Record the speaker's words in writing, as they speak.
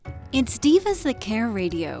It's Divas That Care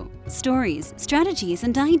Radio. Stories, strategies,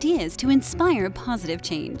 and ideas to inspire positive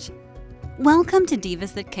change. Welcome to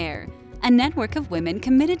Divas That Care, a network of women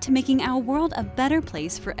committed to making our world a better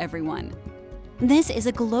place for everyone. This is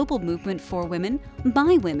a global movement for women,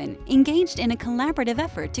 by women, engaged in a collaborative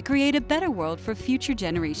effort to create a better world for future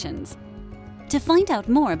generations. To find out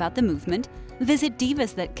more about the movement, visit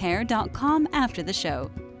divasthatcare.com after the show.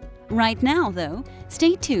 Right now, though,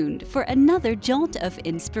 stay tuned for another jolt of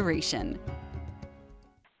inspiration.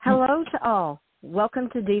 Hello to all. Welcome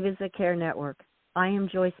to Divas That Care Network. I am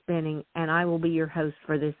Joyce Benning, and I will be your host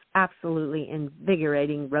for this absolutely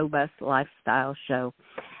invigorating, robust lifestyle show.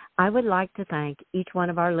 I would like to thank each one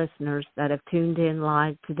of our listeners that have tuned in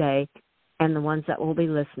live today and the ones that will be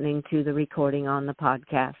listening to the recording on the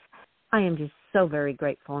podcast. I am just so very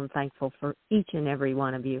grateful and thankful for each and every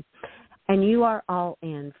one of you. And you are all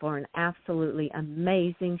in for an absolutely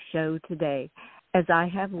amazing show today, as I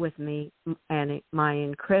have with me my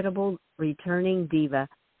incredible returning diva,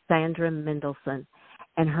 Sandra Mendelson,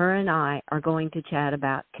 and her and I are going to chat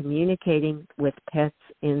about communicating with pets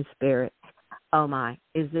in spirit. Oh my,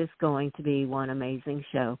 is this going to be one amazing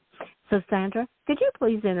show? So Sandra, could you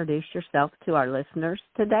please introduce yourself to our listeners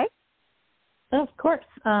today? Of course.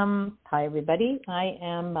 Hi, everybody. I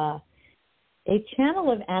am a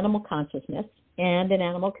channel of animal consciousness and an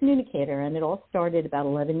animal communicator, and it all started about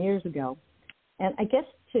 11 years ago. And I guess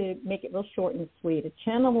to make it real short and sweet, a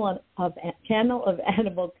channel of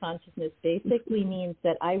animal consciousness basically means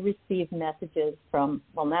that I receive messages from,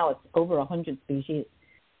 well, now it's over 100 species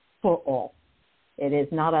for all. It is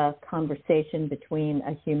not a conversation between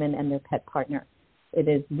a human and their pet partner. It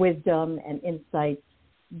is wisdom and insights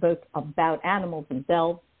both about animals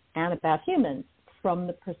themselves and about humans from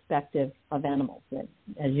the perspective of animals that,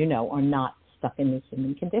 as you know, are not stuck in the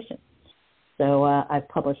human condition. So I've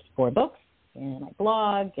published 4 books, and I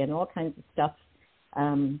blog and all kinds of stuff.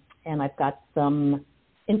 And I've got some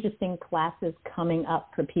interesting classes coming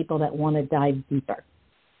up for people that want to dive deeper.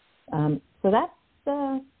 So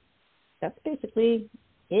that's basically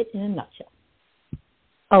it in a nutshell.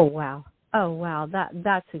 Oh, wow.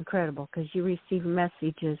 That's incredible, because you receive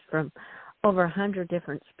messages from over 100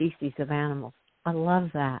 different species of animals. I love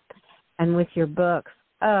that. And with your books,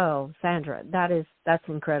 oh, Sandra, that's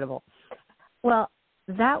incredible. Well,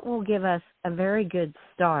 that will give us a very good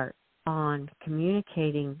start on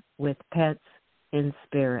communicating with pets in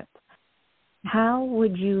spirit. How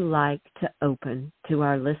would you like to open to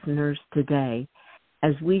our listeners today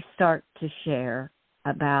as we start to share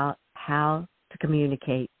about how to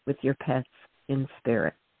communicate with your pets in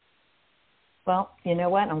spirit? Well, you know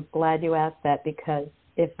what? I'm glad you asked that, because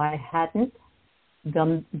if I hadn't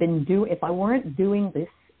if I weren't doing this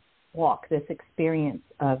walk, this experience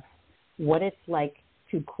of what it's like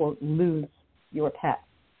to, quote, lose your pet,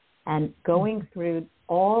 and going through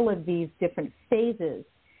all of these different phases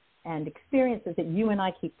and experiences that you and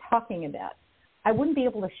I keep talking about, I wouldn't be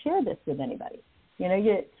able to share this with anybody. You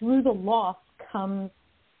know, through the loss comes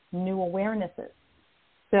new awarenesses.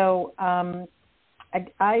 So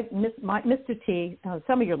Mr. T,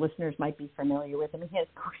 some of your listeners might be familiar with him. He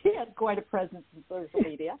has quite a presence in social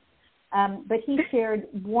media. But he shared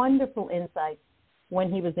wonderful insights when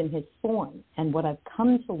he was in his form. And what I've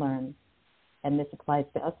come to learn, and this applies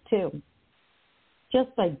to us too,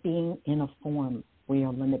 just by being in a form, we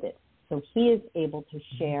are limited. So he is able to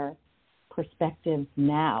share perspectives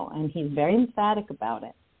now, and he's very emphatic about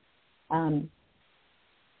it.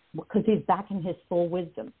 Because he's back in his full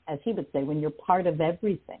wisdom, as he would say, when you're part of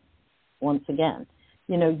everything. Once again,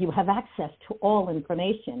 you know, you have access to all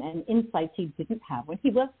information and insights he didn't have when he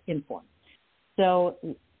was informed. So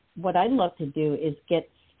what I'd love to do is get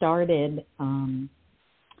started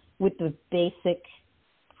with the basic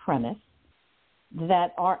premise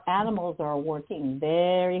that our animals are working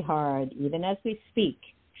very hard, even as we speak,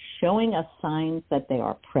 showing us signs that they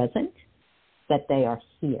are present, that they are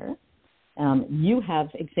here. You have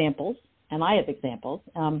examples, and I have examples,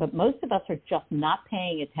 but most of us are just not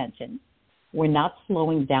paying attention. We're not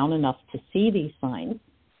slowing down enough to see these signs,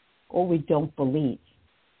 or we don't believe,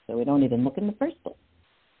 so we don't even look in the first place.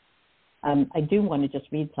 I do want to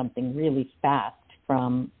just read something really fast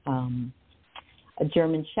from a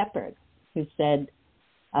German Shepherd who said,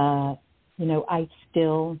 you know, I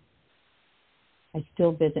still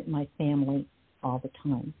visit my family all the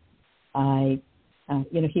time.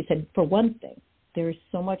 He said, for one thing, there is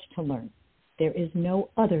so much to learn. There is no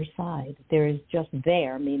other side. There is just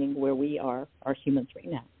there, meaning where we are humans right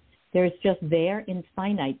now. There is just there in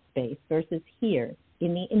finite space versus here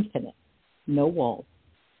in the infinite. No walls,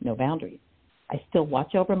 no boundaries. I still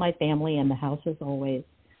watch over my family and the house as always.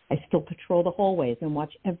 I still patrol the hallways and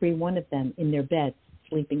watch every one of them in their beds,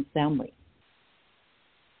 sleeping soundly.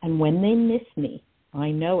 And when they miss me,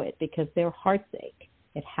 I know it because their hearts ache.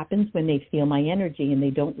 It happens when they feel my energy and they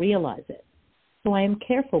don't realize it. So I am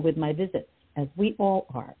careful with my visits, as we all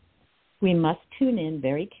are. We must tune in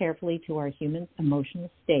very carefully to our human's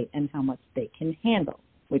emotional state and how much they can handle,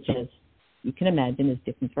 which, as you can imagine, is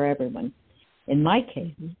different for everyone. In my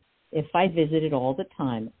case, if I visited all the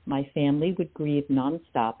time, my family would grieve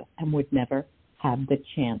nonstop and would never have the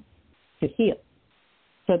chance to heal.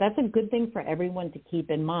 So that's a good thing for everyone to keep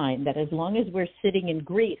in mind, that as long as we're sitting in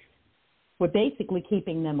grief, we're basically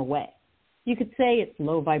keeping them away. You could say it's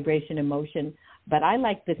low vibration emotion, but I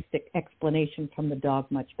like this explanation from the dog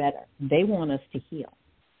much better. They want us to heal.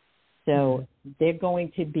 So they're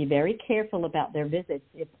going to be very careful about their visits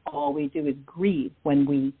if all we do is grieve when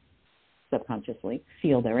we subconsciously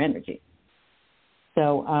feel their energy.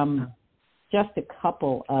 So just a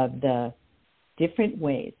couple of the different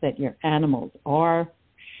ways that your animals are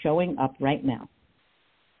showing up right now.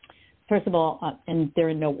 First of all, and they're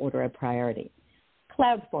in no order of priority,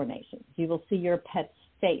 cloud formations. You will see your pet's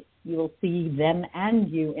face. You will see them and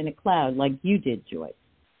you in a cloud like you did, Joyce.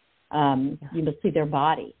 You will see their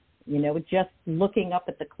body, just looking up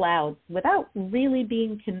at the clouds without really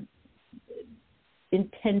being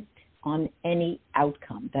intent on any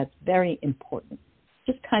outcome. That's very important.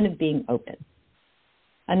 Just kind of being open.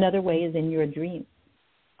 Another way is in your dreams.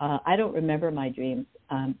 I don't remember my dreams,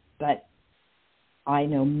 but I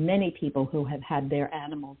know many people who have had their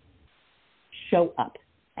animals show up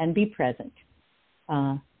and be present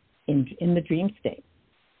in the dream state.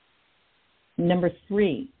 Number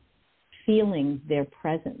 3, feeling their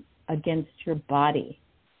presence against your body,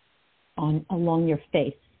 along your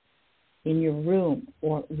face, in your room,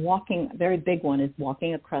 or walking. A very big one is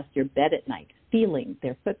walking across your bed at night, feeling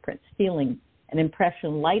their footprints, feeling an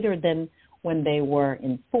impression lighter than when they were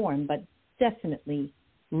in form, but definitely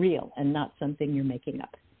real and not something you're making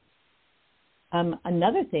up.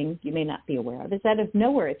 Another thing you may not be aware of is that out of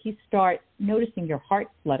nowhere, if you start noticing your heart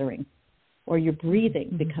fluttering or your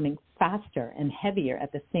breathing becoming faster and heavier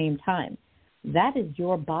at the same time, that is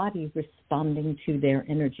your body responding to their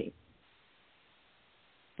energy.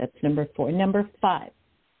 That's number 4. Number 5,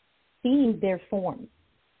 seeing their forms.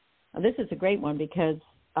 Now, this is a great one because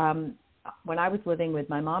when I was living with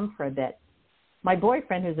my mom for a bit, my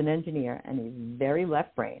boyfriend, who's an engineer and he's very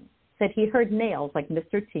left-brained, said he heard nails, like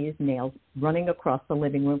Mr. T's nails, running across the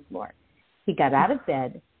living room floor. He got out of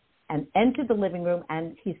bed and entered the living room,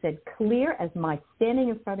 and he said, clear as my standing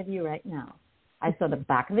in front of you right now, I saw the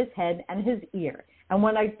back of his head and his ear. And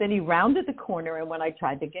when I said he rounded the corner, and when I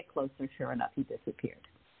tried to get closer, sure enough, he disappeared.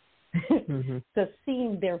 So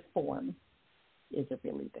seeing their form is a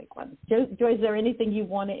really big one. Joy, is there anything you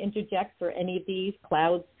want to interject for any of these?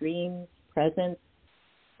 Clouds, dreams, presence?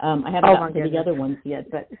 I haven't gotten to the other ones yet,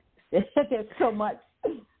 but there's so much.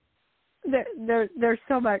 There's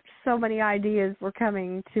so many ideas were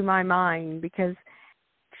coming to my mind because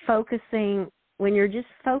when you're just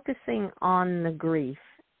focusing on the grief,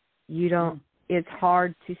 it's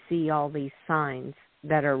hard to see all these signs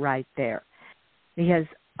that are right there. Because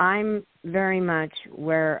I'm very much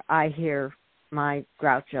where I hear my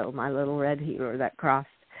Groucho, my little red healer that crossed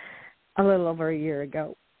a little over a year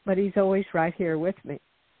ago. But he's always right here with me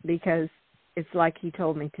because it's like he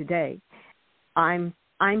told me today. I'm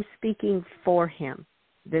speaking for him.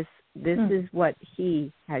 This is what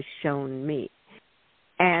he has shown me.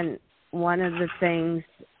 And one of the things,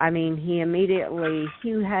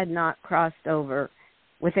 he had not crossed over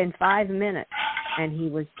within 5 minutes, and he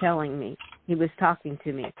was telling me, he was talking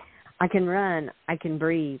to me, I can run, I can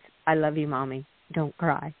breathe, I love you, Mommy, don't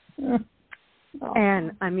cry.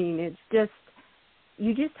 And, it's just,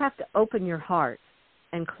 you just have to open your heart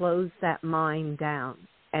and close that mind down.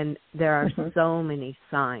 And there are so many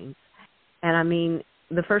signs. And,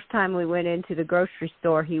 the first time we went into the grocery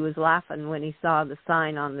store, he was laughing when he saw the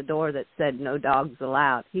sign on the door that said, no dogs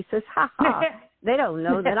allowed. He says, ha, they don't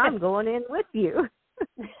know that I'm going in with you.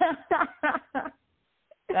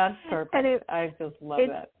 That's perfect. And I just love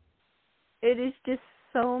that. It is just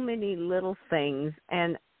so many little things.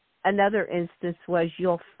 And another instance was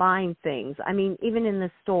you'll find things. Even in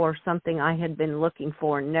the store, something I had been looking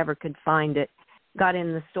for and never could find it, got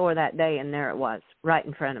in the store that day, and there it was, right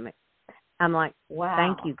in front of me. I'm like, wow.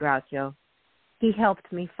 Thank you, Groucho. He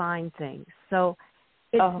helped me find things. So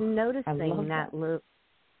it's noticing that loop.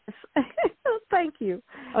 Thank you.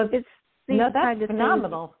 It's that's kind of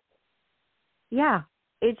phenomenal. Things. Yeah,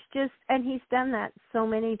 it's just, and he's done that so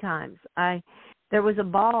many times. There was a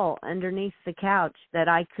ball underneath the couch that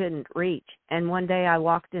I couldn't reach, and one day I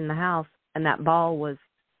walked in the house, and that ball was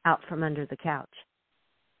out from under the couch.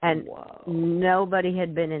 And Whoa. nobody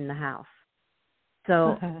had been in the house.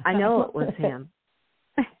 So I know it was him.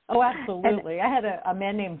 Oh, absolutely. I had a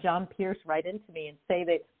man named John Pierce write into me and say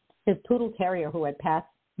that his poodle terrier, who had passed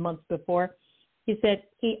months before, he said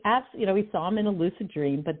he saw him in a lucid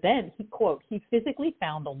dream, but then he, quote, he physically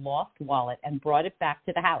found a lost wallet and brought it back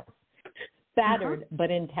to the house, battered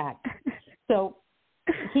but intact. So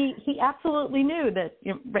he absolutely knew that,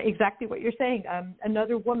 exactly what you're saying.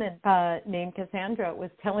 Another woman named Cassandra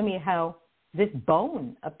was telling me how this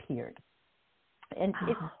bone appeared. And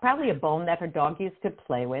it's probably a bone that her dog used to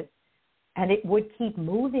play with. And it would keep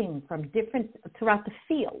moving throughout the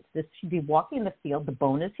field. She'd be walking in the field, the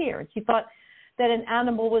bone is here. And she thought that an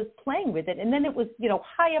animal was playing with it. And then it was,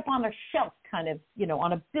 high up on a shelf, kind of,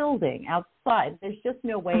 on a building outside. There's just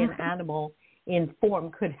no way an animal in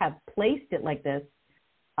form could have placed it like this.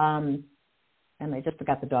 And I just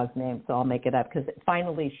forgot the dog's name, so I'll make it up. Because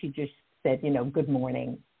finally she just said, good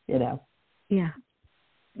morning, Yeah.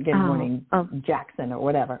 Good morning, Jackson, or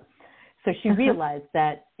whatever. So she realized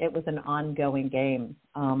that it was an ongoing game.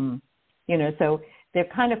 So they're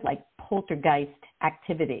kind of like poltergeist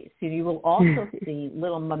activities. So you will also see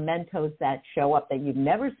little mementos that show up that you've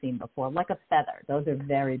never seen before, like a feather. Those are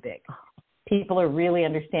very big. People are really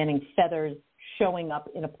understanding feathers showing up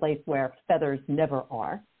in a place where feathers never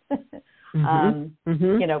are.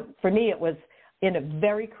 For me, it was in a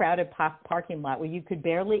very crowded parking lot where you could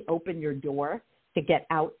barely open your door to get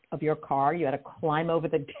out of your car. You had to climb over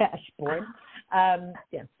the dashboard.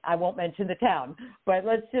 I won't mention the town, but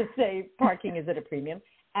let's just say parking is at a premium.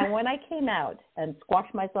 And when I came out and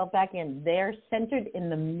squashed myself back in, there, centered in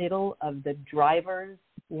the middle of the driver's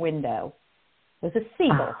window, was a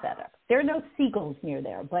seagull feather. There are no seagulls near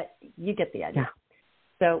there, but you get the idea.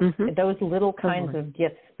 So those little kinds of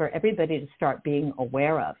gifts for everybody to start being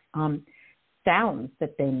aware of. Sounds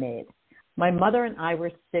that they made. My mother and I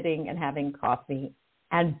were sitting and having coffee,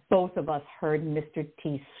 and both of us heard Mr.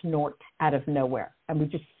 T snort out of nowhere. And we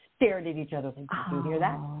just stared at each other like, did you hear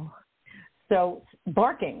that? So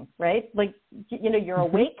barking, right? Like, you're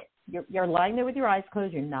awake, you're lying there with your eyes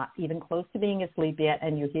closed, you're not even close to being asleep yet,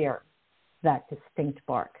 and you hear that distinct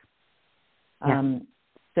bark.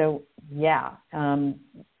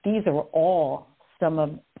 These are all some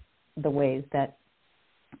of the ways that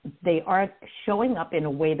they are showing up in a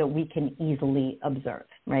way that we can easily observe,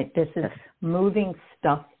 right? This is moving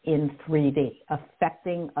stuff in 3D,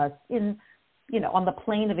 affecting us in, on the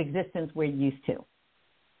plane of existence we're used to,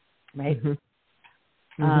 right?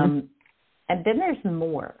 And then there's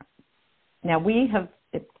more. Now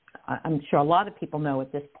I'm sure a lot of people know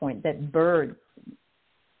at this point that birds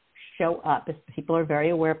show up, as people are very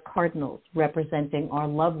aware of cardinals representing our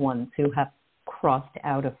loved ones who have crossed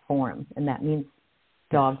out of form, and that means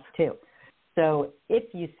dogs too. So if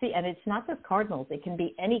you see, and it's not just cardinals, it can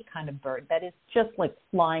be any kind of bird that is just like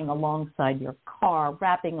flying alongside your car,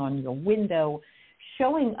 wrapping on your window,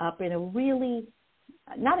 showing up in a really,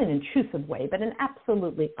 not an intrusive way, but an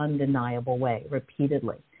absolutely undeniable way,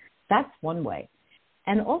 repeatedly. That's one way.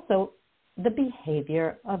 And also the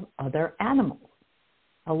behavior of other animals.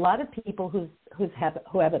 A lot of people who have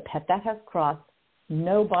a pet that has crossed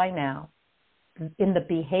know by now in the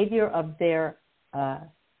behavior of their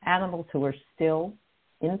animals who are still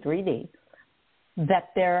in 3D, that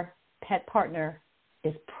their pet partner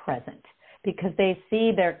is present because they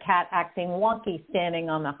see their cat acting wonky, standing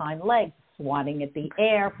on the hind legs, swatting at the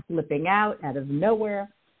air, flipping out of nowhere.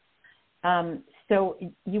 So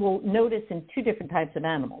you will notice in two different types of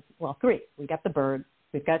animals. Well, three. We got the birds,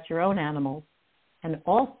 we've got your own animals, and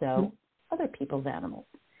also other people's animals.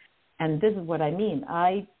 And this is what I mean.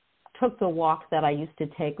 I took the walk that I used to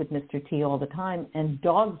take with Mr. T all the time, and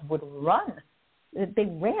dogs would run. They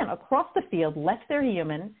ran across the field, left their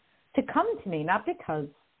human, to come to me, not because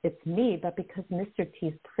it's me, but because Mr.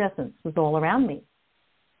 T's presence was all around me.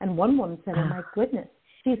 And one woman said, oh, my goodness,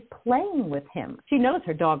 she's playing with him. She knows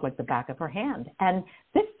her dog like the back of her hand. And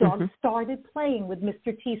this dog started playing with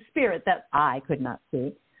Mr. T's spirit that I could not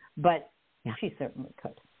see, but she certainly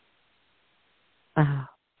could.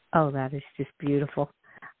 Oh, that is just beautiful.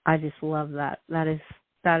 I just love that. That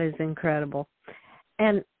is incredible.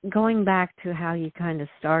 And going back to how you kind of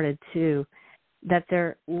started too, that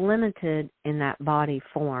they're limited in that body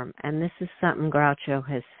form. And this is something Groucho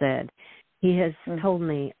has said. He has told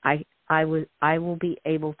me, I will be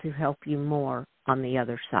able to help you more on the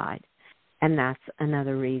other side. And that's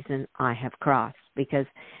another reason I have crossed, because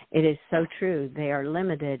it is so true. They are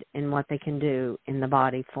limited in what they can do in the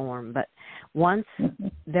body form. But once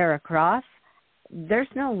they're across, there's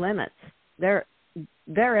no limits. They're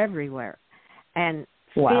everywhere. And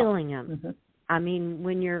feeling them, I mean,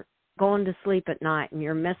 when you're going to sleep at night and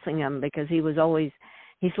you're missing him because he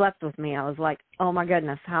slept with me, I was like, oh my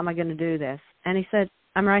goodness, how am I going to do this? And he said,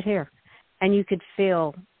 I'm right here. And you could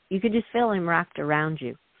just feel him wrapped around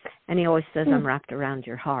you. And he always says, I'm wrapped around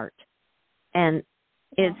your heart. And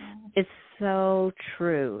it's so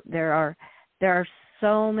true. There are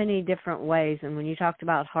so many different ways. And when you talked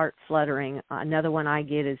about heart fluttering, another one I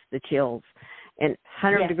get is the chills. In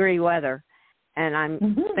 100-degree weather, and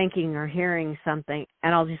I'm thinking or hearing something,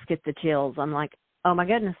 and I'll just get the chills. I'm like, oh my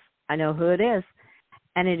goodness, I know who it is.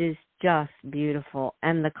 And it is just beautiful.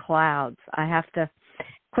 And the clouds, I have to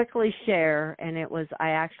quickly share, and I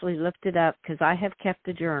actually looked it up because I have kept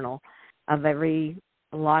a journal of a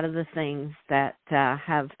lot of the things that I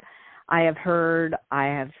have heard, I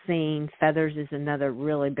have seen. Feathers is another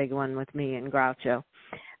really big one with me and Groucho.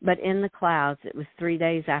 But in the clouds, it was 3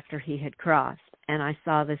 days after he had crossed, and I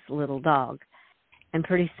saw this little dog. And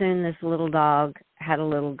pretty soon this little dog had a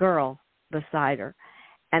little girl beside her.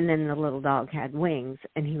 And then the little dog had wings,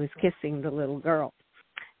 and he was kissing the little girl.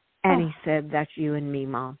 And he said, that's you and me,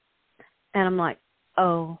 Mom. And I'm like,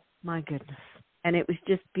 oh, my goodness. And it was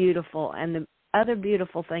just beautiful. And the other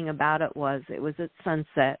beautiful thing about it was at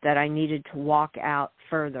sunset that I needed to walk out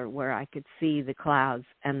further where I could see the clouds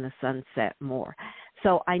and the sunset more.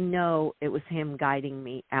 So I know it was him guiding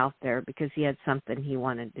me out there because he had something he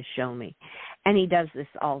wanted to show me. And he does this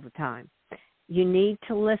all the time. You need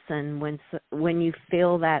to listen when you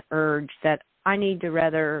feel that urge that I need to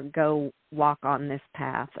rather go walk on this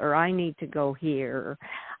path, or I need to go here, or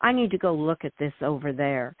I need to go look at this over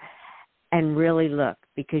there, and really look,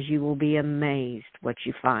 because you will be amazed what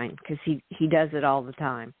you find, because he does it all the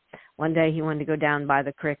time. One day he wanted to go down by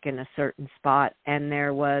the creek in a certain spot, and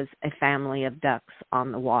there was a family of ducks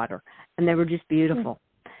on the water, and they were just beautiful.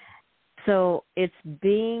 So it's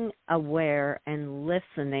being aware and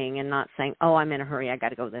listening and not saying, oh, I'm in a hurry, I got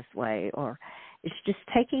to go this way. Or it's just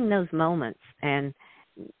taking those moments and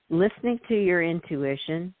listening to your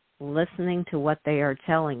intuition, listening to what they are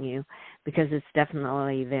telling you, because it's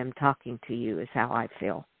definitely them talking to you is how I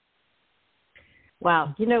feel.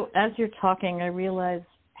 Wow. You know, as you're talking, I realize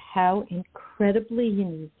how incredibly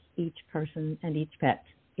unique each person and each pet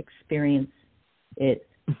experience is.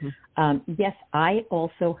 Yes, I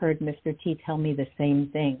also heard Mr. T tell me the same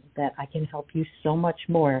thing, that I can help you so much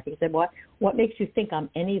more. He said, what makes you think I'm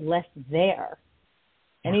any less here,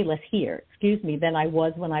 than I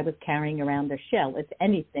was when I was carrying around the shell? If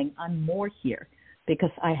anything, I'm more here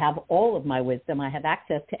because I have all of my wisdom. I have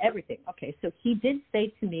access to everything. Okay, so he did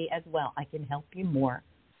say to me as well, I can help you more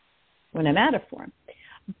when I'm out of form.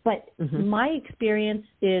 But my experience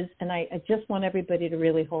is, and I just want everybody to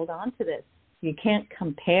really hold on to this, you can't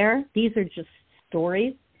compare. These are just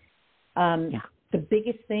stories. The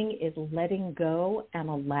biggest thing is letting go and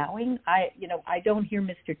allowing. I don't hear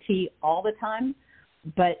Mr. T all the time,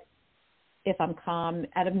 but if I'm calm,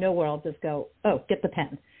 out of nowhere, I'll just go, oh, get the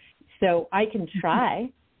pen. So I can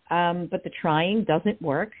try, but the trying doesn't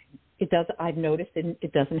work. It does. I've noticed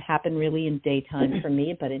it doesn't happen really in daytime for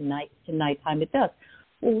me, but in nighttime it does.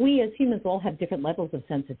 Well, we as humans all have different levels of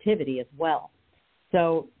sensitivity as well.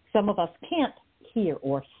 So some of us can't hear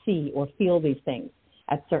or see or feel these things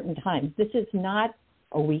at certain times. This is not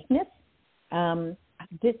a weakness.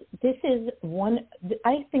 This is one.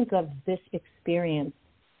 I think of this experience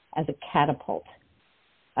as a catapult.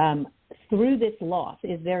 Through this loss,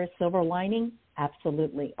 is there a silver lining?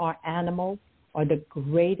 Absolutely. Our animals are the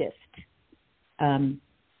greatest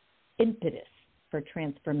impetus for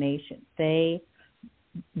transformation.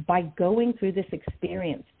 By going through this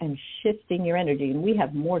experience and shifting your energy, and we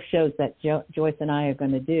have more shows that Joyce and I are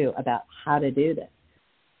going to do about how to do this,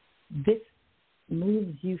 this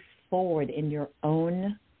moves you forward in your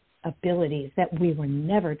own abilities that we were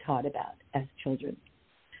never taught about as children,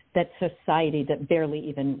 that society that barely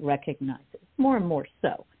even recognizes, more and more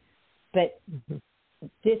so. But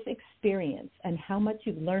this experience and how much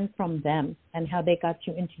you've learned from them and how they got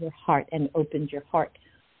you into your heart and opened your heart,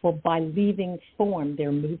 well, by leaving form,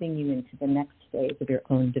 they're moving you into the next phase of your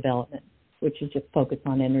own development, which is just focus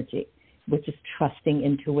on energy, which is trusting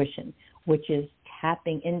intuition, which is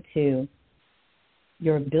tapping into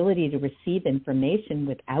your ability to receive information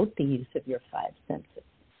without the use of your five senses.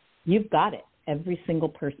 You've got it. Every single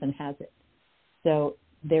person has it. So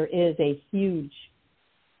there is a huge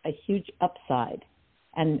upside.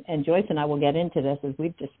 And Joyce and I will get into this as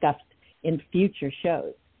we've discussed in future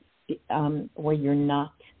shows, where you're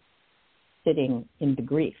not sitting in the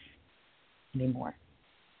grief anymore.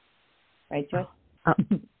 Right, Joyce?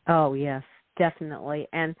 Oh, yes, definitely.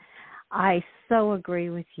 And I so agree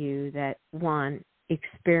with you that, one,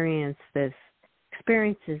 experience this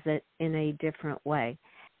experiences it in a different way.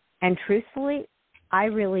 And truthfully, I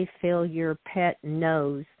really feel your pet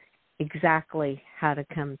knows exactly how to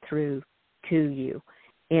come through to you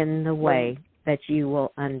in the way that you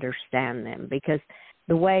will understand them. Because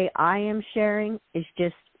the way I am sharing is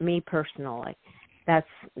just me personally. That's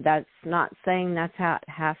not saying that's how it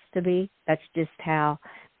has to be. That's just how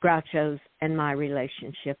Groucho's and my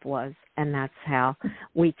relationship was, and that's how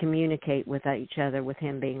we communicate with each other, with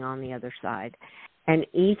him being on the other side. And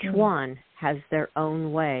each one has their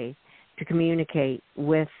own way to communicate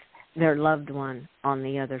with their loved one on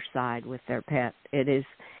the other side with their pet. It is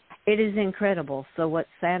incredible. So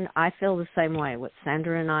I feel the same way. What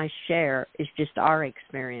Sandra and I share is just our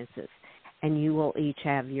experiences, and you will each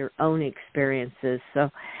have your own experiences. So,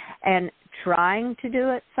 and trying to do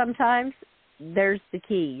it sometimes, there's the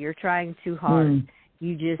key. You're trying too hard.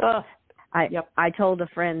 You just, I told a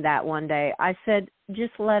friend that one day. I said,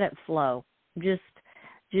 just let it flow. Just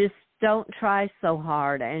don't try so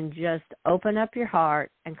hard, and just open up your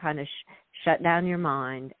heart and kind of shut down your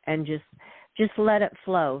mind and just let it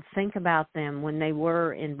flow. Think about them when they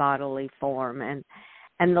were in bodily form and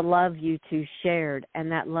the love you two shared,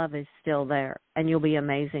 and that love is still there, and you'll be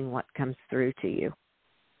amazing what comes through to you.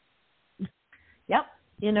 Yep.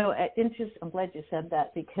 You know, I'm glad you said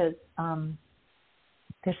that, because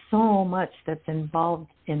there's so much that's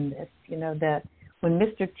involved in this. You know, that when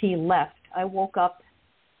Mr. T left, I woke up,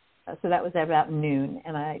 so that was about noon,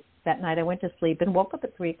 and that night I went to sleep and woke up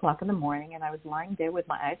at 3 o'clock in the morning, and I was lying there with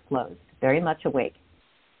my eyes closed, very much awake.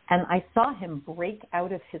 And I saw him break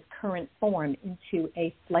out of his current form into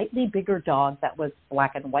a slightly bigger dog that was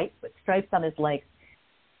black and white with stripes on his legs.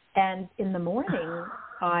 And in the morning,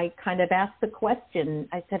 I kind of asked the question.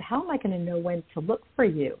 I said, how am I going to know when to look for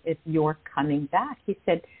you if you're coming back? He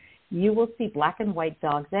said, you will see black and white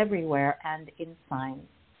dogs everywhere and in signs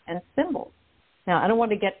and symbols. Now, I don't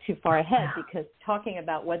want to get too far ahead, because talking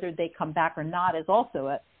about whether they come back or not is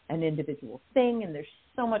also an individual thing, and there's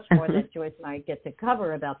so much more that Joyce and I get to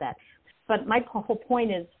cover about that. But my whole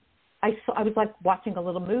point is I was like watching a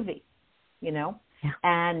little movie, you know,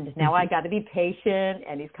 and now I got to be patient,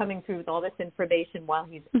 and he's coming through with all this information while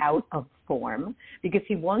he's out of form, because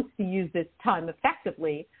he wants to use this time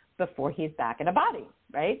effectively before he's back in a body,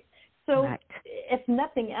 right? So if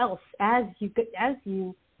nothing else, as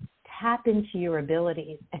you tap into your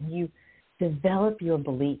abilities and you develop your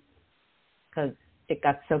beliefs, because it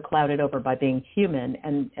got so clouded over by being human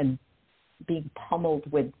and being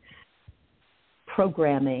pummeled with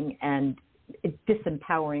programming and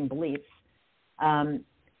disempowering beliefs, there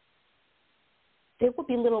will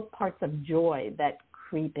be little parts of joy that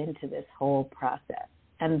creep into this whole process.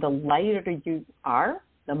 And the lighter you are,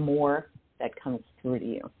 the more that comes through to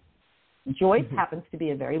you. Joyce happens to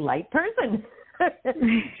be a very light person.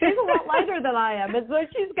 She's a lot lighter than I am, and so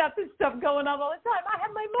she's got this stuff going on all the time. I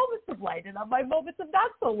have my moments of light and my moments of not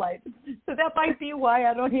so light. So that might be why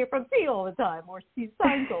I don't hear from T all the time or see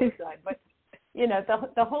signs all the time. But, you know,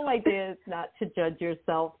 the whole idea is not to judge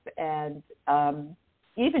yourself, and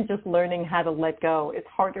even just learning how to let go is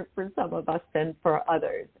harder for some of us than for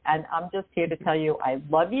others. And I'm just here to tell you I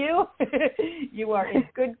love you. You are in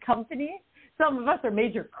good company. Some of us are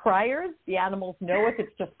major criers. The animals know if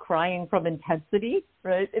it's just crying from intensity,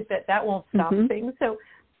 right? That won't stop things. So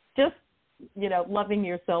just, you know, loving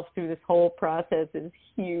yourself through this whole process is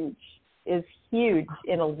huge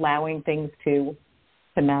in allowing things to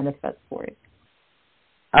manifest for you.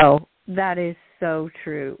 Oh, that is so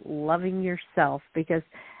true. Loving yourself, because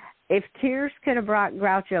if tears could have brought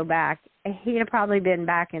Groucho back, he'd have probably been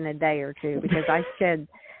back in a day or two, because I shed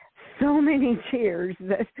so many tears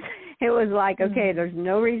that it was like, okay, there's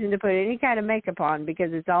no reason to put any kind of makeup on,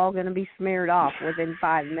 because it's all going to be smeared off within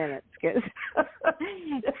 5 minutes.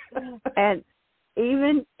 And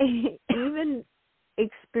even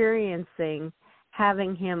experiencing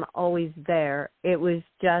having him always there, it was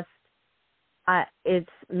just, it's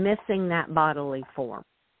missing that bodily form.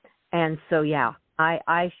 And so, yeah,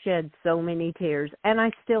 I shed so many tears, and I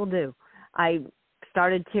still do. I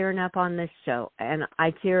started tearing up on this show, and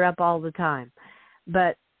I tear up all the time.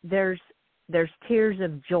 But there's tears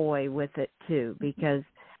of joy with it too, because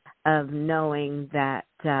of knowing that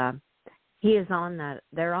he is on that.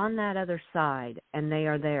 They're on that other side, and they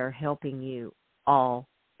are there helping you all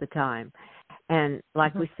the time. And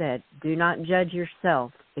like we said, do not judge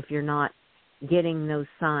yourself if you're not getting those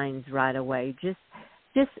signs right away. Just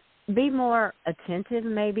be more attentive,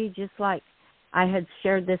 maybe, just like I had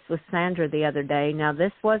shared this with Sandra the other day. Now,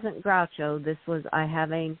 this wasn't Groucho. This was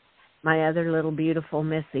having my other little beautiful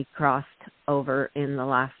Missy crossed over in the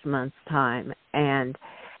last month's time. And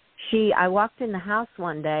I walked in the house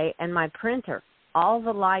one day, and my printer all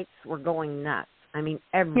the lights were going nuts. I mean,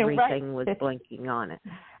 everything was blinking on it.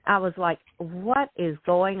 I was like, what is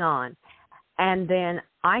going on? And then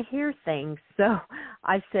I hear things. So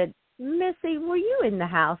I said, Missy, were you in the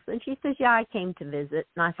house? And she says, yeah, I came to visit,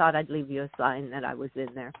 and I thought I'd leave you a sign that I was in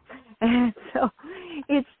there. And so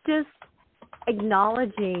it's just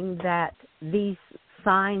acknowledging that these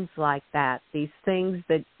signs like that, these things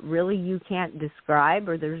that really you can't describe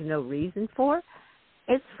or there's no reason for,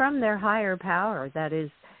 it's from their higher power that is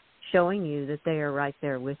showing you that they are right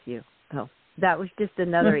there with you. So that was just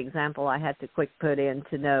another example I had to quick put in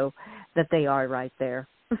to know that they are right there.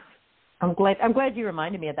 I'm glad you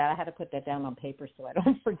reminded me of that. I had to put that down on paper so I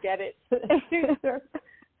don't forget it.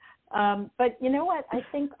 But you know what? I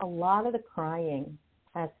think a lot of the crying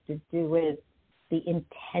has to do with the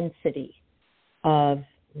intensity of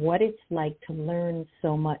what it's like to learn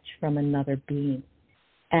so much from another being.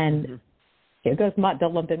 And here goes the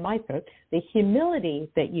lump in my throat, the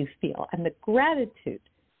humility that you feel and the gratitude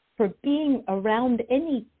for being around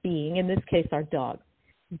any being, in this case our dog,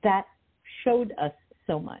 that showed us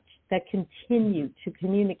so much, that continued to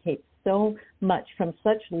communicate so much from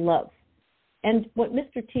such love. And what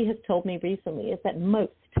Mr. T has told me recently is that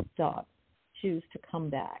most dogs choose to come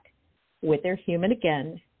back with their human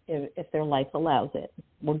again if their life allows it.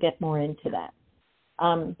 We'll get more into that.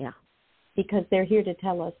 Because they're here to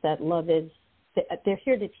tell us that love is, they're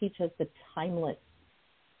here to teach us the timeless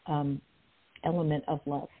element of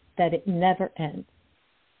love, that it never ends.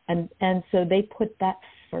 And so they put that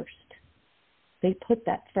first. They put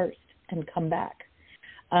that first and come back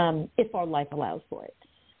if our life allows for it.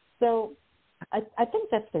 So I think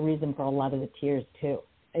that's the reason for a lot of the tears, too.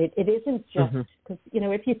 It isn't just because,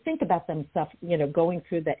 if you think about them stuff, going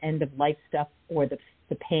through the end of life stuff or the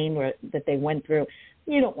pain that they went through,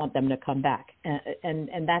 you don't want them to come back.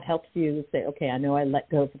 And that helps you say, okay, I know I let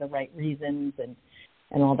go for the right reasons and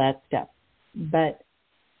all that stuff. But,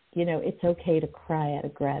 it's okay to cry out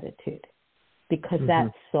of gratitude because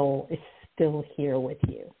that soul is still here with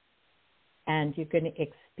you. And you're going to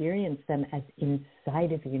experience them as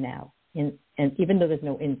inside of you now. And even though there's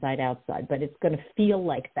no inside outside, but it's going to feel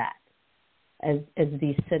like that as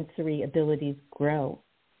these sensory abilities grow.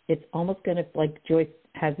 It's almost going to, like Joyce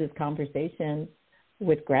has this conversation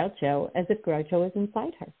with Groucho, as if Groucho is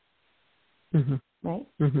inside her. Right?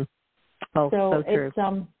 Oh, so true.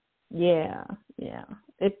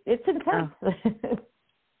 It's it's intense.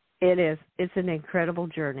 It is. It's an incredible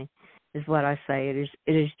journey, is what I say.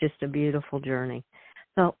 It is just a beautiful journey.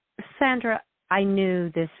 So, Sandra, I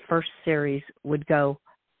knew this first series would go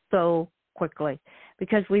so quickly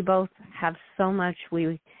because we both have so much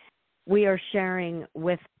we are sharing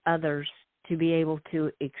with others to be able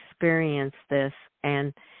to experience this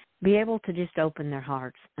and be able to just open their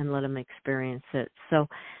hearts and let them experience it. So,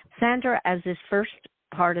 Sandra, as this first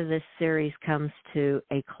part of this series comes to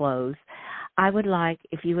a close, I would like,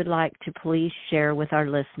 if you would like to please share with our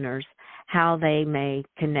listeners how they may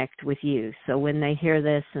connect with you. So when they hear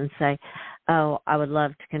this and say, oh, I would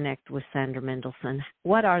love to connect with Sandra Mendelsohn,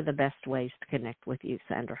 what are the best ways to connect with you,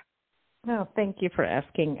 Sandra? Oh, thank you for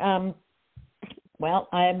asking. Well,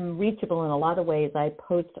 I'm reachable in a lot of ways. I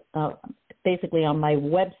post basically on my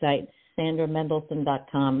website,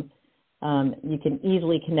 sandramendelsohn.com. You can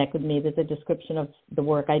easily connect with me. There's a description of the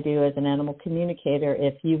work I do as an animal communicator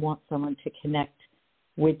if you want someone to connect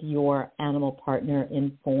with your animal partner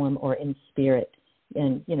in form or in spirit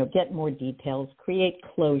and, get more details, create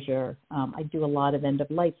closure. I do a lot of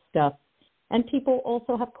end-of-life stuff. And people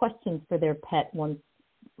also have questions for their pet once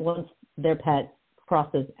their pet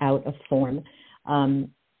crosses out of form.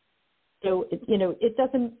 So,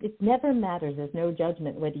 it never matters. There's no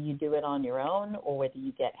judgment whether you do it on your own or whether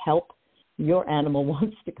you get help. Your animal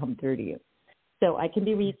wants to come through to you. So I can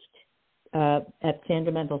be reached at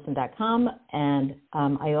sandramendelsohn.com, and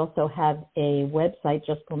I also have a website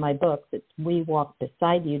just for my books. It's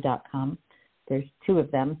wewalkbesideYou.com. There's two of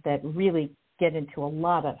them that really get into a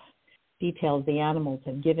lot of details the animals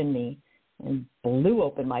have given me and blew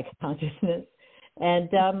open my consciousness. And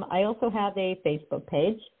I also have a Facebook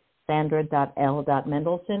page,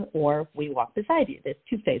 Sandra.L.Mendelsohn, or We Walk Beside You. There's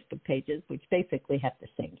two Facebook pages which basically have the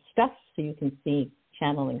same stuff, so you can see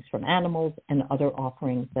channelings from animals and other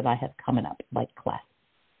offerings that I have coming up, like class.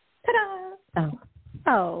 Ta-da!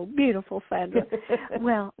 Oh, beautiful, Sandra.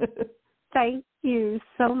 Well, thank you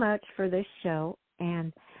so much for this show,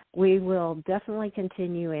 and we will definitely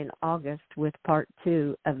continue in August with part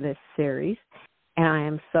 2 of this series, and I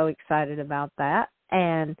am so excited about that.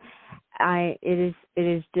 And it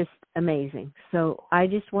is just amazing. So I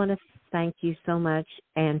just want to thank you so much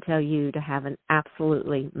and tell you to have an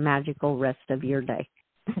absolutely magical rest of your day.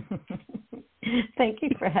 Thank you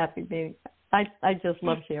for having me. I just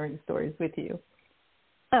love sharing stories with you.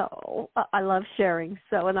 Oh, I love sharing.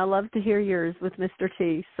 And I love to hear yours with Mr.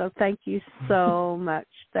 T. So thank you so much.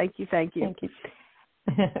 Thank you. Thank you.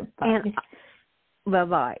 Bye. And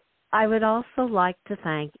bye-bye. I would also like to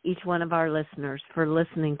thank each one of our listeners for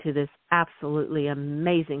listening to this absolutely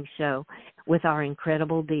amazing show with our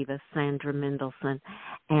incredible diva, Sandra Mendelson.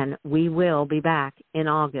 And we will be back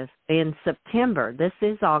in September. This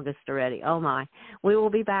is August already. Oh, my. We will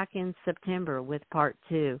be back in September with part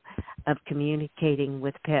 2 of Communicating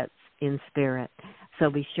with Pets in Spirit. So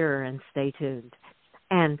be sure and stay tuned.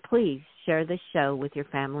 And please share this show with your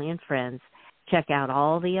family and friends. Check out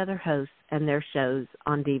all the other hosts and their shows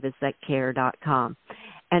on divasthatcare.com.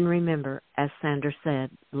 And remember, as Sandra said,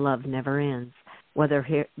 love never ends.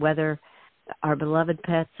 Whether our beloved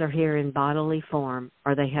pets are here in bodily form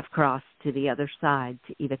or they have crossed to the other side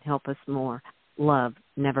to even help us more, love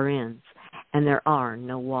never ends. And there are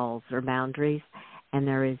no walls or boundaries, and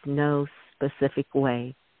there is no specific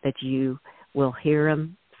way that you will hear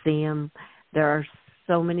them, see them. There are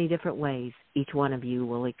so many different ways. Each one of you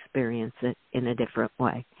will experience it in a different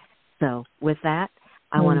way. So with that,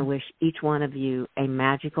 I want to wish each one of you a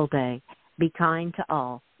magical day. Be kind to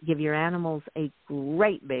all. Give your animals a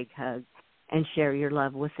great big hug and share your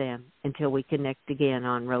love with them until we connect again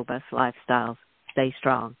on Robust Lifestyles. Stay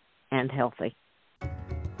strong and healthy.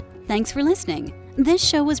 Thanks for listening. This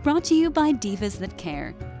show was brought to you by Divas That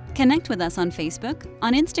Care. Connect with us on Facebook,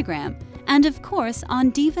 on Instagram, and of course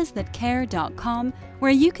on divasthatcare.com,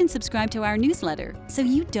 where you can subscribe to our newsletter so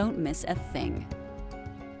you don't miss a thing.